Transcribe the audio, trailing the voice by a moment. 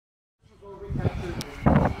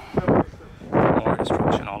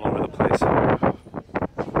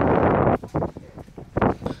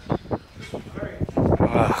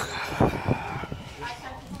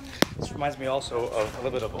reminds me also of a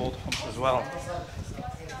little bit of old Homs as well.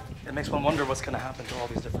 It makes one wonder what's going to happen to all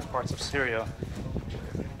these different parts of Syria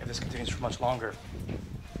if this continues for much longer.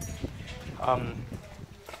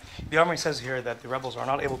 The army says here that the rebels are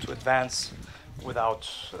not able to advance without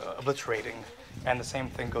obliterating, and the same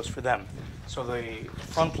thing goes for them. So the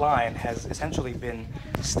front line has essentially been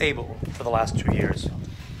stable for the last 2 years.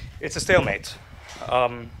 It's a stalemate.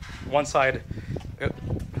 One side,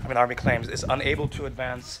 the army claims, is unable to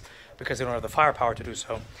advance because they don't have the firepower to do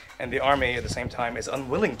so, and the army at the same time is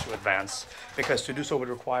unwilling to advance because to do so would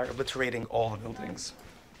require obliterating all the buildings.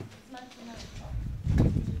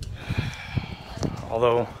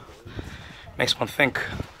 Although, makes one think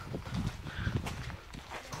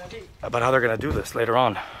about how they're going to do this later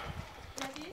on.